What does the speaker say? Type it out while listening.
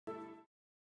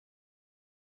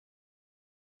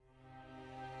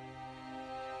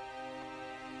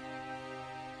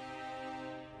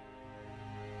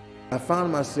I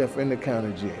found myself in the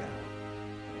county jail.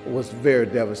 It was very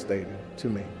devastating to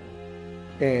me.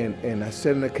 And I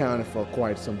sat in the county for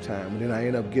quite some time. And then I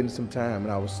ended up getting some time,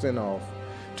 and I was sent off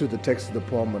to the Texas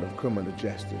Department of Criminal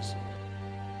Justice.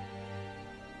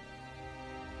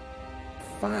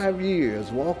 5 years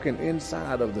walking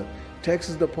inside of the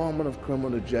Texas Department of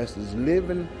Criminal Justice,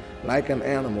 living like an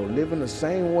animal, living the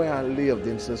same way I lived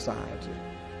in society.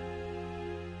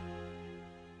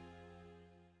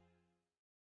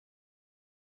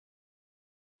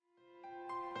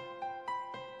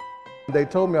 They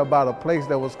told me about a place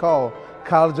that was called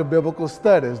College of Biblical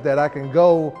Studies, that I can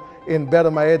go and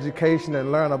better my education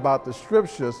and learn about the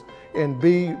scriptures and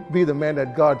be the man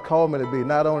that God called me to be,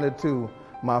 not only to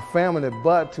my family,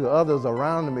 but to others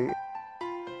around me.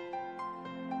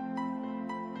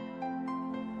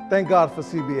 Thank God for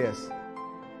CBS.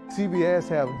 CBS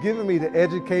have given me the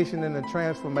education and the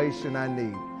transformation I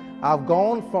need. I've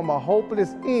gone from a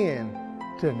hopeless end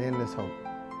to an endless hope.